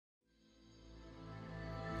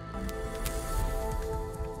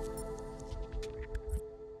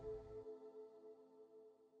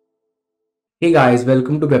Hey guys,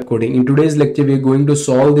 welcome to Pepcoding. In today's lecture, we are going to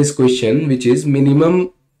solve this question, which is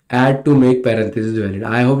minimum add to make parenthesis valid.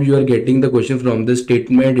 I hope you are getting the question from the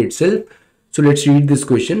statement itself. So let's read this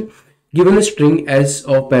question. Given a string S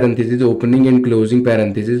of parentheses, opening and closing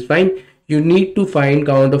parentheses, fine. You need to find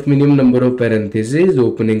count of minimum number of parentheses,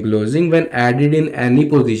 opening, closing, when added in any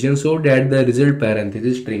position so that the result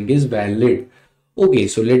parenthesis string is valid. Okay,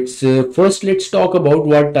 so let's talk about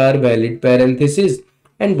what are valid parentheses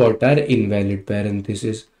and what are invalid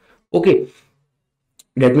parentheses. Okay,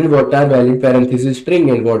 that means what are valid parentheses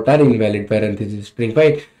string and what are invalid parentheses string.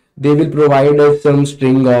 Fine, they will provide us some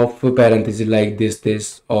string of parentheses like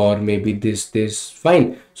this, or maybe this.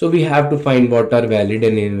 Fine, so we have to find what are valid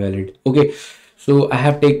and invalid. Okay, so I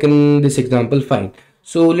have taken this example. Fine,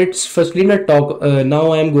 so let's firstly not talk.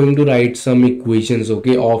 Now I am going to write some equations,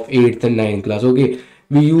 okay, of 8th and 9th class. Okay,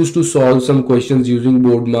 we used to solve some questions using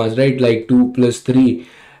board mass, right? Like 2 plus 3,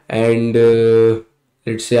 and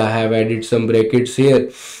let's say I have added some brackets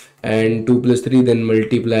here, and 2 plus 3, then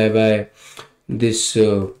multiply by this.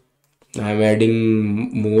 I'm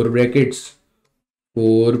adding more brackets,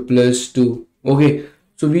 4 plus 2. Okay,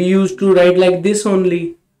 so we used to write like this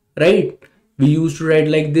only, right? We used to write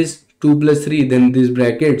like this: 2 plus 3, then these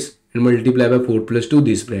brackets, and multiply by 4 plus 2,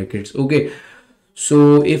 these brackets. Okay,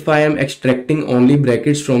 so if I am extracting only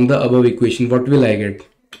brackets from the above equation, what will I get?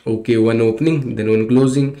 Okay, one opening, then one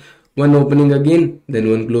closing, one opening again,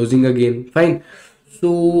 then one closing again. Fine.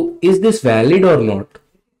 So is this valid or not?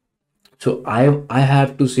 So I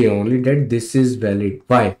have to say only that this is valid.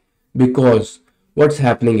 Why? Because what's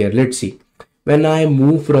happening here? Let's see. When I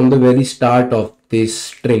move from the very start of this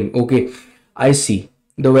string, okay, I see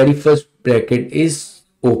the very first bracket is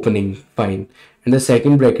opening, fine, and the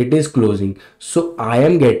second bracket is closing. So I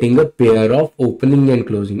am getting a pair of opening and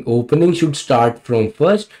closing. Opening should start from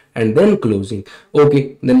first and then closing.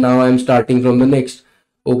 Okay, then now I am starting from the next.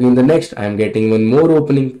 Okay, in the next I am getting one more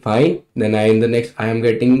opening, fine, then in the next I am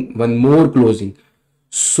getting one more closing.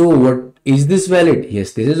 So what is this valid?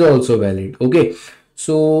 Yes, this is also valid. Okay,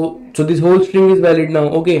 so this whole string is valid now.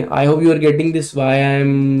 Okay, I hope you are getting this, why I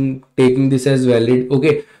am taking this as valid.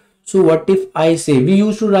 Okay, so what if I say, we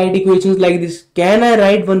used to write equations like this, can I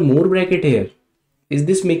write one more bracket here? Is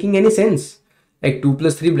this making any sense? Like 2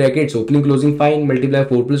 plus 3 brackets, opening closing, fine, multiply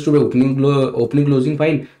 4 plus 2 by opening closing,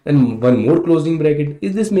 fine, and one more closing bracket.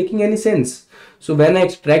 Is this making any sense? So when I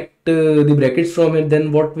extract the brackets from it,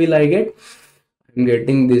 then what will I get? I'm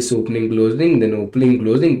getting this opening closing, then opening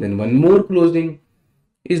closing, then one more closing.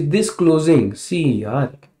 Is this closing, see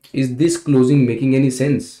yaar, is this closing making any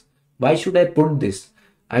sense? Why should I put this?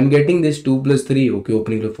 I'm getting this 2 plus 3, okay,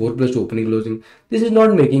 opening 4 plus 2, opening closing. This is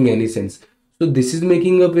not making any sense. So this is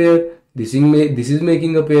making a pair, this is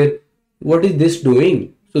making a pair. What is this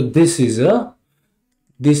doing? So this is a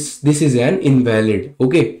this is an invalid.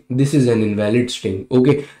 Okay, this is an invalid string.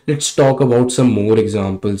 Okay, let's talk about some more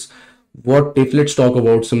examples. What if, let's talk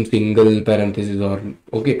about some single parentheses, or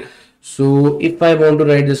okay, so if I want to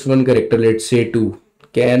write just one character, let's say 2,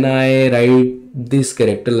 can I write this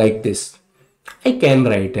character like this? I can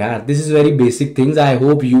write. Yeah, this is very basic things. I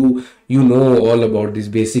hope you know all about this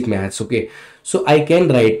basic maths. Okay, so I can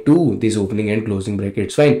write two, this opening and closing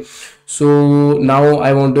brackets, fine. So now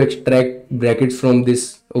I want to extract brackets from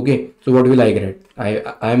this. Okay, so what will I get?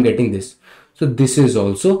 I am getting this. So this is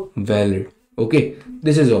also valid. Okay,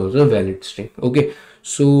 this is also a valid string. Okay,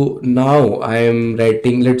 so now I am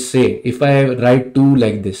writing, let's say if I write two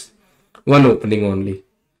like this, one opening only,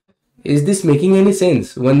 is this making any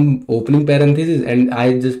sense? One opening parenthesis and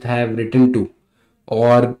I just have written two,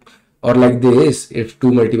 or like this, if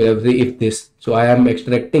 2 multiplied by 3, if this, so I am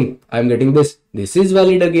extracting, I am getting this. This is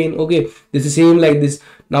valid again. Okay, this is same like this.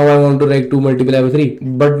 Now I want to write 2 multiplied by 3,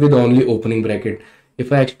 but with only opening bracket.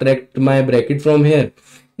 If I extract my bracket from here,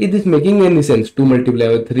 is this making any sense? 2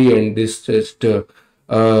 multiplied by 3 and this just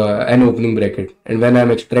an opening bracket. And when I am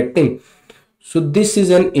extracting, so this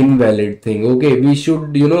is an invalid thing. Okay, we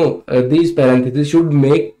should, these parentheses should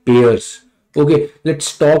make pairs. Okay,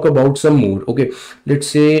 let's talk about some more. Okay, let's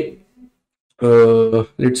say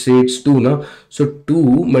it's 2 now. So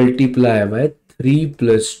 2 multiply by 3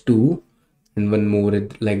 plus 2 and one more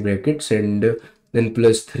like brackets, and then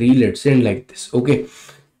plus 3, let's say, and like this. Okay,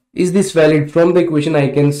 is this valid? From the equation I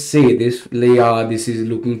can say this, yeah, this is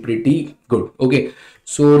looking pretty good. Okay,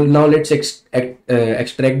 so now let's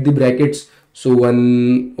extract the brackets. So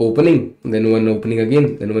one opening, then one opening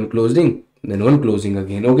again, then one closing, then one closing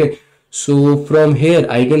again. Okay, so from here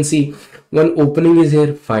I can see one opening is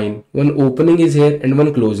here, fine, one opening is here, and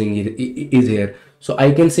one closing is here. So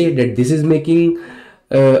I can say that this is making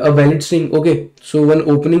a valid string. Okay, so one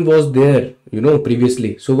opening was there,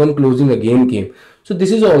 previously. So one closing again came. So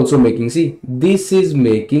this is also making, see, this is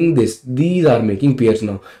making this, these are making pairs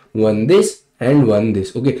now, one this and one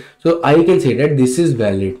this. Okay, so I can say that this is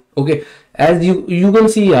valid. Okay, as you can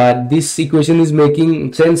see, this equation is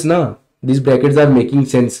making sense now. These brackets are making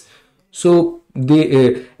sense. So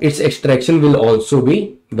the its extraction will also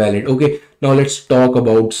be valid. Okay, now let's talk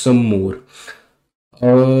about some more.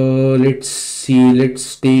 Let's see,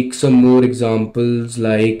 let's take some more examples,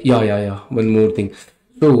 like, yeah, one more thing.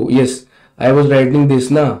 So yes, I was writing this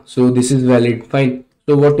now, so this is valid, fine.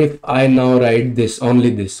 So what if I now write this, only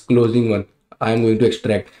this closing one I am going to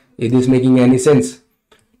extract? Is this making any sense?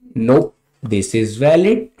 Nope. This is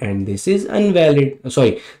valid and this is invalid.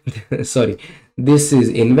 Sorry, sorry, this is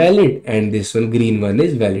invalid and this one green one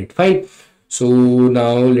is valid, fine. So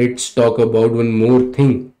now let's talk about one more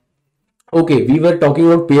thing. Okay, we were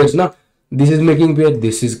talking about pairs now. This is making pair,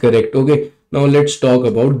 this is correct. Okay, now let's talk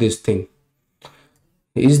about this thing.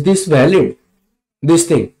 Is this valid? This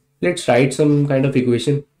thing, let's write some kind of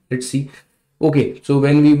equation. Let's see. Okay, so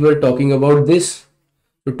when we were talking about this,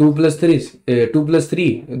 so 2 plus 3 is 2 plus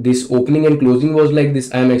 3, this opening and closing was like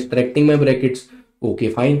this. I am extracting my brackets. Okay,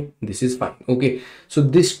 fine, this is fine. Okay, so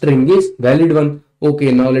this string is valid one.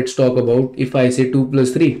 Okay, now let's talk about, if I say 2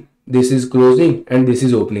 plus 3, this is closing and this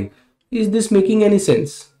is opening. Is this making any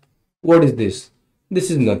sense? What is this?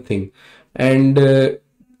 This is nothing. And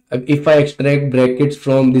if I extract brackets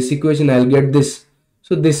from this equation, I'll get this.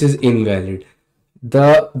 So this is invalid.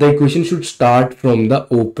 The equation should start from the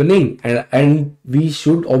opening, and we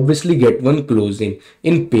should obviously get one closing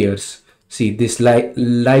in pairs. See, this like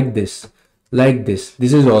this, like this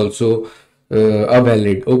is also a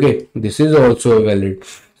valid. Okay, this is also a valid.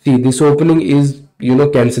 See, this opening is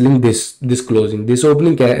cancelling this closing, this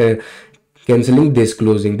opening cancelling this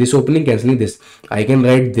closing, this opening cancelling this. I can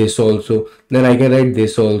write this also, then I can write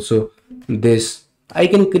this also, this. I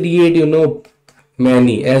can create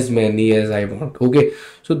many as I want. Okay,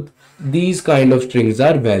 so these kind of strings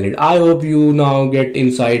are valid. I hope you now get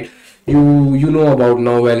insight. You know about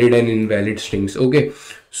now valid and invalid strings. Okay,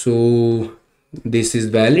 so this is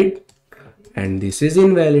valid and this is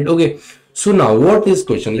invalid. Okay, so now what is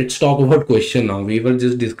question? Let's talk about question now. We were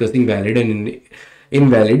just discussing valid and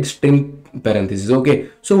invalid string parentheses. Okay,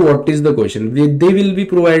 so what is the question? They will be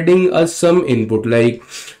providing us some input, like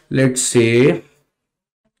let's say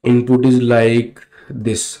input is like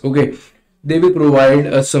this. Okay, they will provide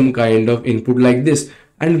us some kind of input like this,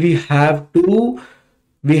 and we have to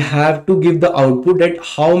give the output that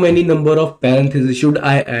how many number of parentheses should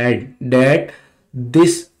I add, that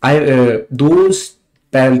those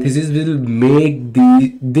parentheses will make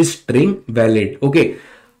this string valid. Okay,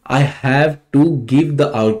 I have to give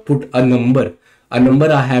the output a number I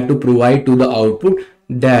have to provide to the output,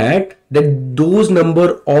 that those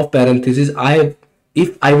number of parentheses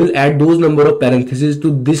if I will add those number of parentheses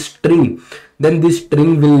to this string, then this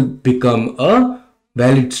string will become a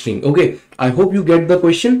valid string. Okay, I hope you get the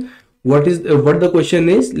question. What the question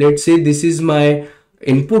is? Let's say this is my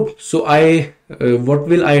input, so what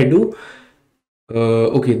will I do?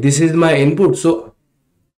 Okay, this is my input, so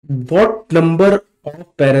what number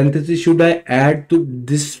of parentheses should I add to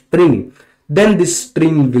this string? Then this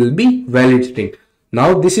string will be valid string.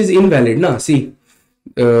 Now this is invalid now. See,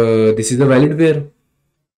 this is a valid pair,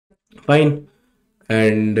 fine,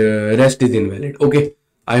 and rest is invalid. Okay,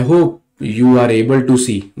 I hope you are able to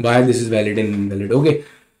see why this is valid and invalid. Okay,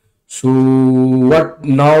 so what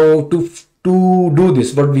now to do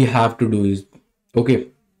this, what we have to do is, okay,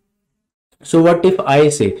 so what if I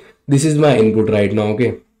say this is my input right now?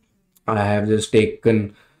 Okay, I have just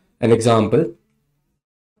taken an example.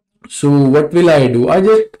 So what will I do? I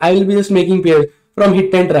will be just making pairs from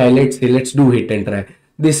hit and try. Let's say, let's do hit and try.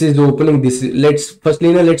 This is the opening. This is,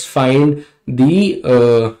 let's find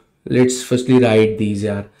the let's firstly write these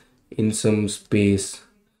in some space.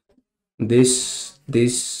 This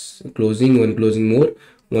closing, one closing more,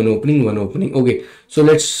 one opening. Okay, so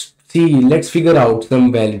let's figure out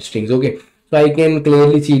some valid strings. Okay, so I can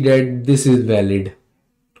clearly see that this is valid.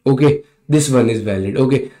 Okay, this one is valid.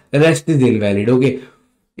 Okay, the rest is invalid. Okay,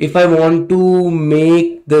 if I want to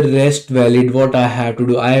make the rest valid, what I have to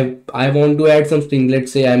do, I want to add some string.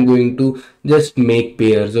 Let's say I'm going to just make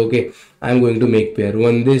pairs. Okay, I'm going to make pair,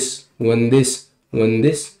 one this, one this, one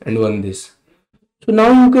this, and one this. So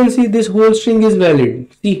now you can see this whole string is valid.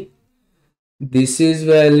 See, this is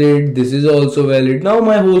valid, this is also valid. Now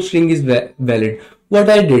my whole string is valid. What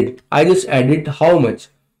I did, I just added how much?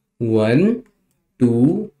 1,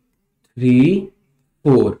 2, 3,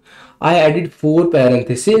 4. I added 4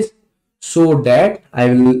 parentheses so that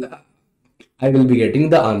I will be getting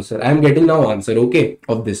the answer. I am getting now answer, okay,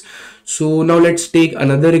 of this. So now let's take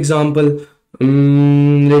another example.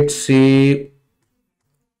 Let's say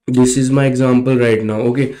this is my example right now,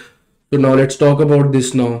 okay. So now let's talk about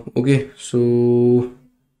this now, okay. So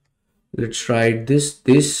let's write this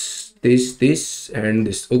and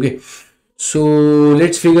this, okay. So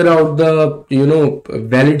let's figure out the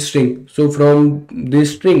valid string. So from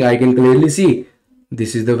this string I can clearly see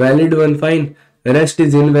this is the valid one, fine. The rest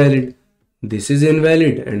is invalid, this is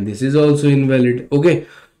invalid, and this is also invalid, okay.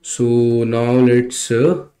 So now let's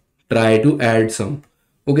try to add some,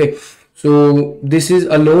 okay. So this is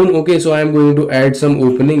alone, okay. So I am going to add some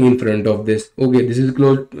opening in front of this, okay. This is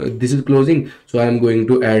close, this is closing, so I am going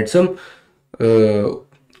to add some uh,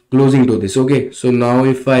 closing to this, okay. So now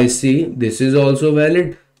if I see this is also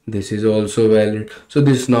valid, this is also valid, so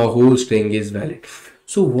this now whole string is valid.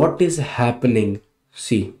 So what is happening,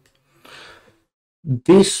 see,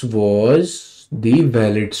 this was the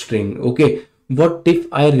valid string, okay. What if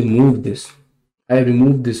I remove this? I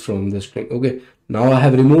remove this from the string, okay. Now I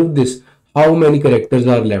have removed this. How many characters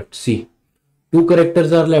are left? See, 2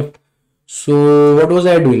 characters are left. So what was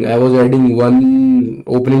I doing? I was adding one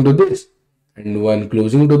opening to this and one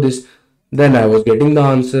closing to this. Then I was getting the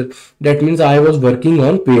answer. That means I was working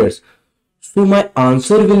on pairs. So my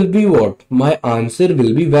answer will be what? My answer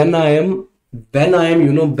will be when I am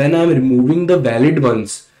removing the valid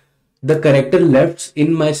ones, the character left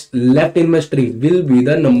in my string will be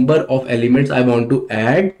the number of elements I want to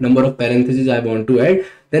add, number of parentheses I want to add,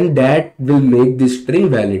 then that will make this string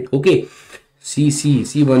valid, okay.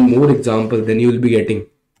 See one more example, then you will be getting.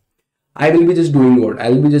 I will be just doing what? I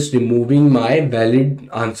will be just removing my valid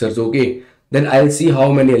answers, okay. Then I'll see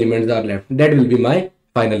how many elements are left. That will be my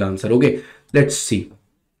final answer, okay. Let's see.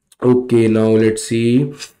 Okay, now let's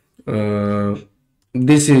see.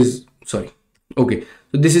 This is, sorry. Okay,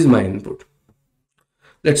 so this is my input.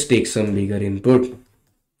 Let's take some bigger input.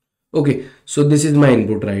 Okay, so this is my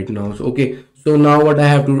input right now. So, okay, so now what I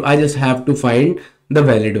have to do, I just have to find the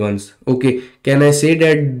valid ones. Okay, can I say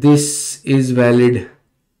that this is valid?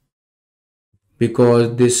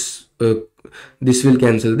 Because this will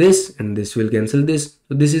cancel this and this will cancel this,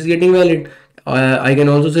 so this is getting valid. I can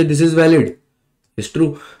also say this is valid. It's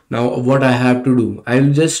true. Now what I have to do,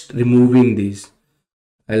 I'll just removing these.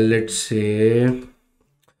 Let's say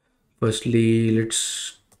firstly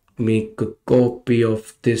let's make a copy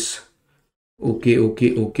of this. Okay.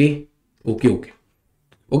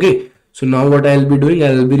 So now what I'll be doing,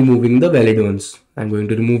 I'll be removing the valid ones. I'm going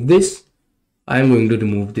to remove this, I'm going to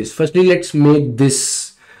remove this. Firstly let's make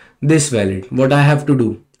this valid. What I have to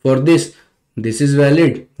do for this is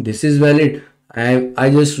valid, this is valid. I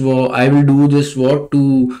will do just what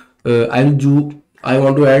to I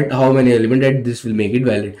want to add how many elements, that this will make it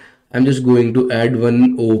valid. I'm just going to add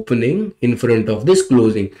one opening in front of this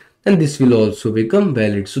closing, and this will also become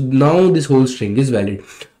valid. So now this whole string is valid.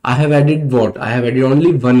 I have added what? I have added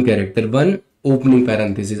only one character, one opening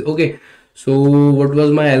parenthesis, okay. So what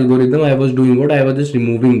was my algorithm? I was doing what? I was just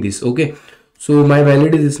removing this, okay. So my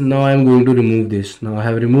valid is this. Now I am going to remove this. Now I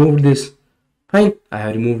have removed this, fine. I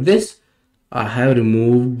have removed this, I have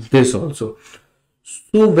removed this also.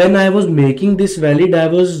 So when I was making this valid, I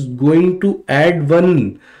was going to add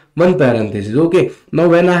one parenthesis, okay. Now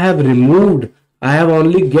when I have removed, I have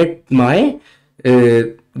only get my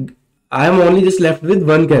I am only just left with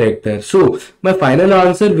one character. So my final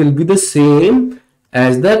answer will be the same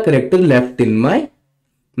as the character left in my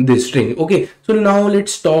this string, okay. So now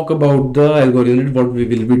let's talk about the algorithm. What we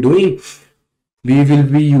will be doing, we will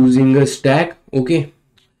be using a stack, okay.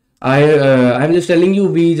 I'm just telling you,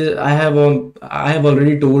 I have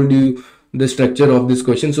already told you the structure of this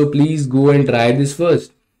question, so please go and try this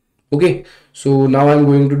first, okay. So now I'm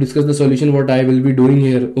going to discuss the solution, what I will be doing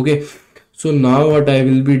here, okay. So now what I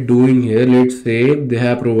will be doing here, let's say they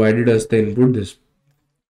have provided us the input this,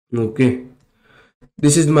 okay.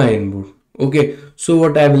 This is my input, okay. So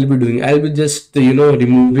what I will be doing, I'll be just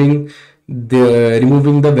removing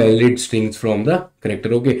the valid strings from the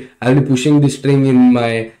character, okay. I'll be pushing this string in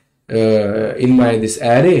my this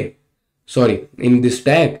array, sorry, in this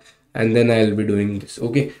tag, and then I'll be doing this,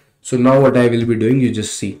 okay. So now what I will be doing, you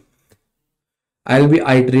just see, I'll be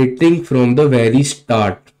iterating from the very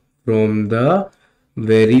start, from the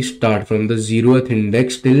 0th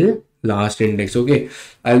index till last index, okay.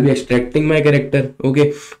 I'll be extracting my character,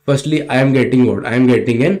 okay. Firstly I am getting what? I am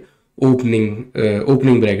getting an opening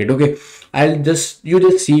bracket, okay. You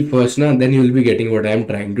just see first now, then you will be getting what I am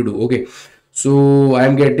trying to do, okay. So I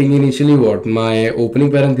am getting initially what? My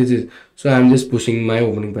opening parenthesis. So I am just pushing my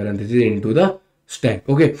opening parenthesis into the stack,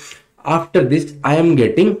 okay. After this I am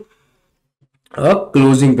getting a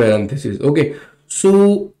closing parenthesis. Okay,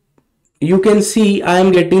 so you can see I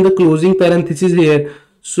am getting the closing parenthesis here.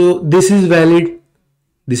 So this is valid.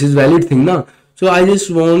 This is valid thing now. So I just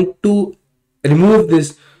want to remove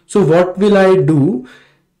this. So what will I do?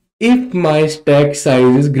 If my stack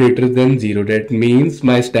size is greater than 0, that means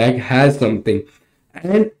my stack has something,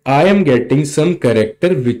 and I am getting some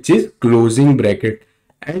character which is closing bracket,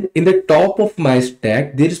 and in the top of my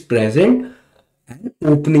stack there is present an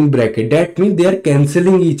opening bracket. That means they are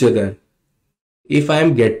cancelling each other. If I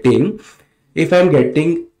am getting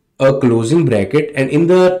a closing bracket and in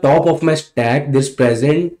the top of my stack there's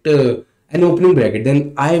present an opening bracket,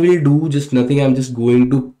 then I will do just nothing. I'm just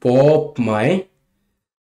going to pop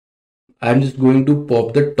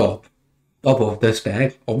the top of the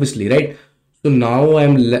stack, obviously, right? So now I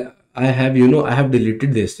have, I have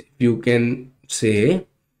deleted this. If you can say,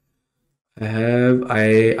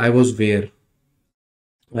 I was where?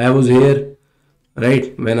 I was here,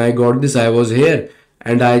 right? When I got this, I was here,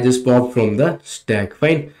 and I just popped from the stack.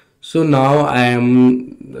 Fine. So now I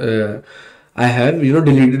have,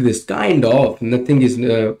 deleted this. Kind of, nothing is,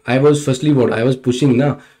 I was firstly what? I was pushing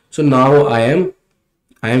now. So now I am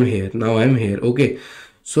here. Now I am here. Okay.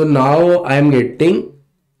 So now I am getting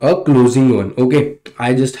a closing one. Okay.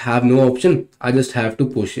 I just have no option. I just have to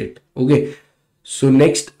push it. Okay. So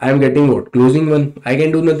next I am getting what? Closing one. I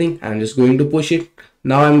can do nothing. I'm just going to push it.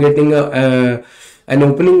 Now I'm getting an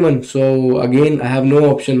opening one. So again, I have no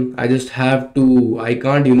option. I just have to, I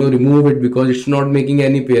can't, remove it because it's not making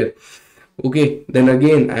any pair. Okay. Then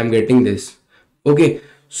again, I'm getting this. Okay.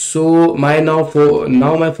 So my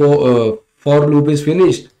for loop is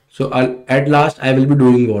finished. So at last I will be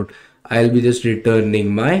doing what? I'll be just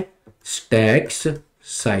returning my stacks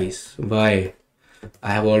size. Why?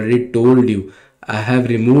 I have already told you. I have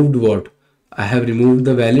removed what? I have removed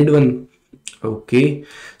the valid one. Okay.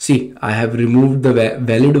 See, I have removed the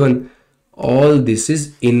valid one. All this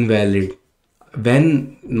is invalid.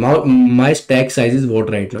 When my stack size is what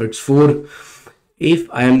right now? It's 4. If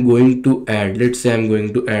I am going to add, let's say I'm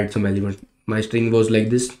going to add some element. My string was like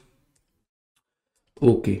this.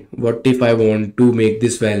 Okay, what if I want to make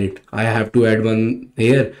this valid? I have to add one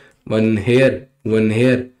here, one here, one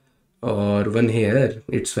here, or one here.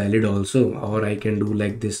 It's valid also, or I can do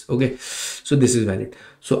like this. Okay, so this is valid.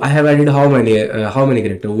 So I have added how many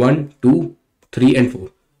characters? 1, 2, 3, and 4.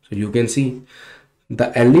 So you can see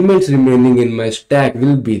the elements remaining in my stack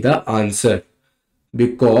will be the answer,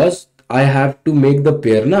 because I have to make the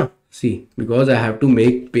pair na. See, because I have to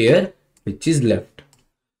make pair which is left.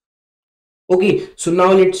 Okay, so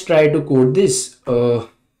now let's try to code this.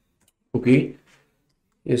 Okay,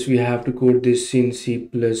 yes, we have to code this in C++.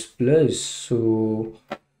 So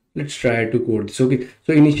let's try to code this. Okay,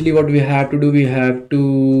 so initially what we have to do, we have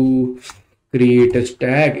to create a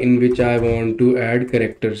stack in which I want to add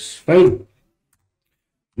characters. Fine.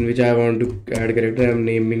 In which I want to add character. I'm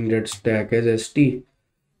naming that stack as st.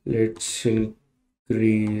 Let's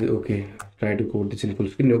okay, try to code this in full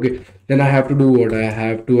screen. Okay, then I have to do what? I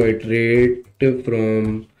have to iterate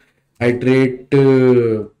in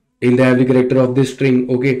the every character of this string.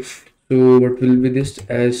 Okay, so what will be this?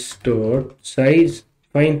 S dot size.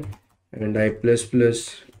 Fine. And I plus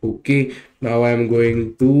plus. Okay, now I'm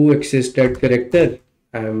going to access that character.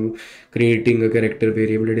 I'm creating a character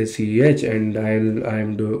variable that is ch, and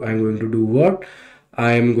I'm going to do what?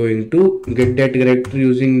 I'm going to get that character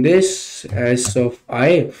using this s of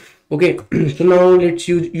I. Okay, so now let's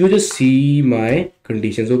you just see my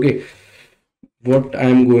conditions. Okay, what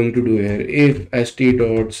I'm going to do here, if st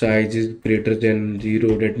dot size is greater than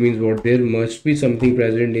 0, that means what? There must be something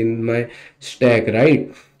present in my stack,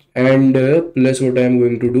 right? And plus what I'm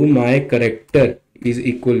going to do, my character is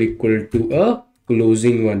equal to a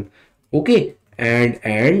closing one. Okay,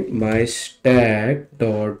 and my stack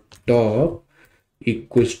dot top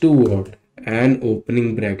equals to what? An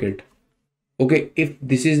opening bracket. Okay, if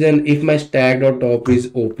this is, then if my stack dot top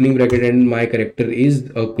is opening bracket and my character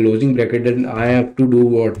is a closing bracket, then I have to do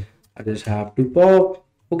what? I just have to pop.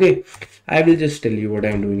 Okay, I will just tell you what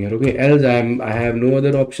I'm doing here. Okay, else I have no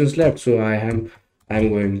other options left, so I'm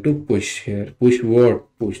going to push here. Push what?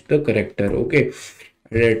 Push the character. Okay,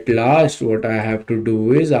 and at last what I have to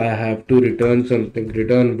do is I have to return something.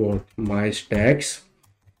 Return what? My stacks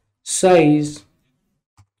size.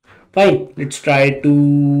 Fine, let's try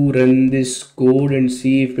to run this code and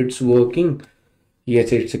see if it's working.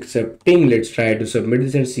 Yes, it's accepting. Let's try to submit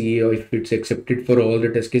this and see if it's accepted for all the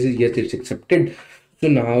test cases. Yes, it's accepted. So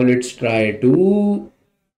now let's try to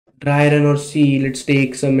try run or see. Let's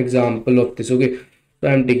take some example of this. Okay, so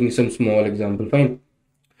I'm taking some small example. Fine.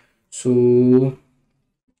 So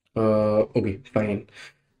okay, fine.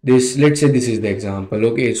 this, let's say this is the example.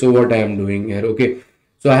 Okay, so what I am doing here, okay,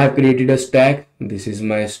 so I have created a stack. This is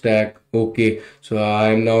my stack. Okay, so I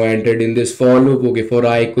am now entered in this for loop. Okay, for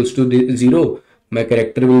I equals to 0, my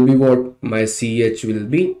character will be what? My ch will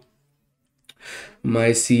be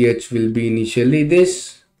initially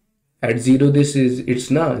this. At 0, this is, it's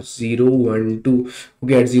not 0 1 2.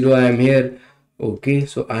 Okay, at 0 I am here. Okay,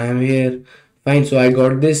 so I am here. Fine, so I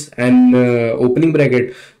got this, and opening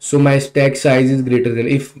bracket. So my stack size is greater than,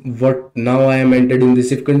 if what, now I am entered in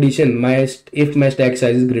this if condition, if my stack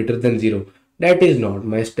size is greater than 0, that is not,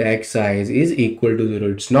 my stack size is equal to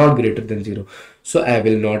 0, it's not greater than 0. So I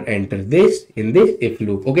will not enter this in this if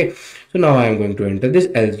loop. Okay, so now I am going to enter this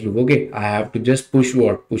else loop. Okay, I have to just push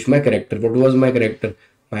what? Push my character. What was my character?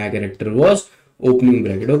 My character was opening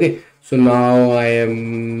bracket. Okay, so now I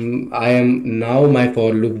am now my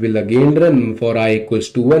for loop will again run for I equals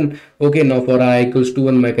to 1. Okay, now for I equals to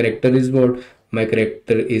 1, my character is what? My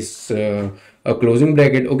character is a closing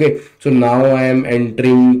bracket. Okay, so now I am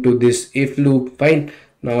entering to this if loop. Fine,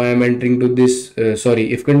 now I am entering to this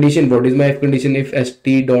sorry, if condition. What is my if condition? If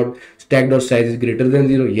st dot stack dot size is greater than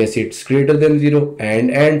 0, yes, it's greater than 0,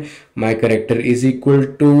 and my character is equal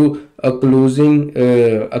to a closing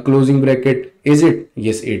bracket. Is it?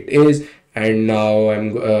 Yes, it is. And now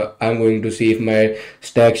I'm going to see if my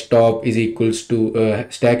stack stop is equals to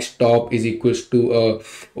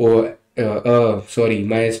or sorry,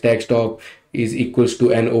 my stack stop is equals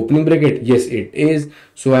to an opening bracket. Yes, it is.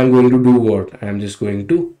 So I'm going to do what? I'm just going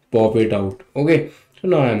to pop it out. Okay, so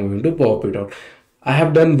now I'm going to pop it out. I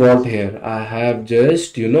have done what here? I have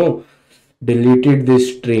just, deleted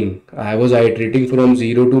this string. I was iterating from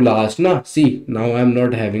 0 to last. See, now I'm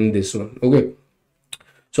not having this one. Okay,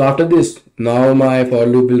 so after this, now my for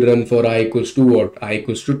loop will run for I equals to what? I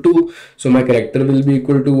equals to 2. So my character will be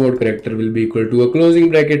equal to what? Character will be equal to a closing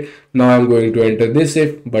bracket. Now I'm going to enter this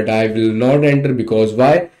if, but I will not enter, because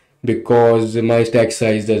why? Because my stack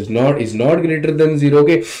size is not greater than 0.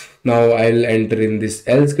 Okay, now I'll enter in this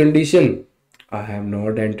else condition. I have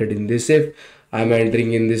not entered in this if. I'm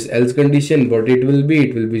entering in this else condition. What it will be?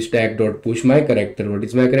 It will be stack dot push my character. What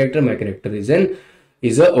is my character? My character is a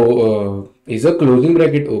closing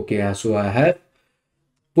bracket. Okay, so I have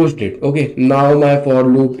pushed it. Okay, now my for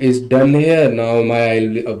loop is done here. Now my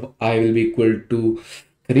I will be equal to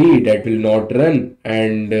 3. That will not run,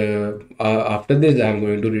 and after this I'm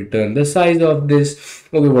going to return the size of this.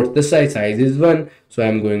 Okay, what's the size? Size is 1, so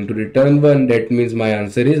I'm going to return 1. That means my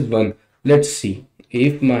answer is 1. Let's see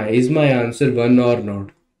if my answer 1 or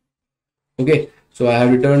not. Okay, so I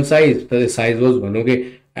have returned size. The size was 1.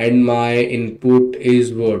 Okay, and my input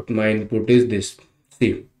is what? My input is this.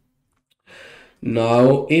 See,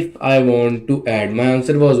 now if I want to add, my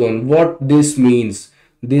answer was 1. What this means?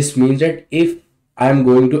 This means that if I am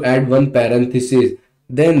going to add one parenthesis,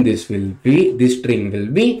 then this string will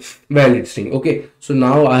be valid string. Okay, so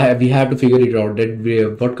now we have to figure it out,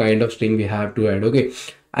 that what kind of string we have to add. Okay,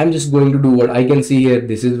 I'm just going to do what I can see here.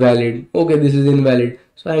 This is valid. Okay, this is invalid.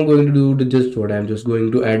 So I'm going to do just what? I'm just going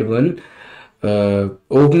to add one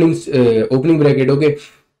opening bracket. Okay,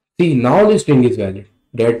 see, now the string is valid.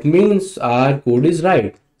 That means our code is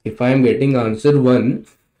right. If I am getting answer 1,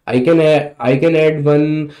 I can add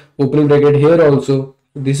one opening bracket here also.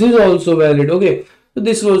 This is also valid. Okay, so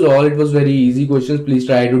this was all. It was very easy questions. Please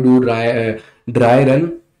try to do dry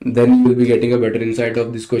run, then you will be getting a better insight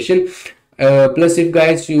of this question. Plus,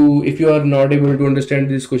 if you are not able to understand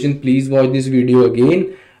this question, please watch this video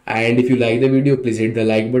again, and if you like the video, please hit the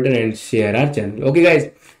like button and share our channel. Okay guys,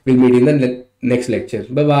 we'll meet in the next lecture.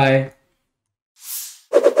 Bye bye.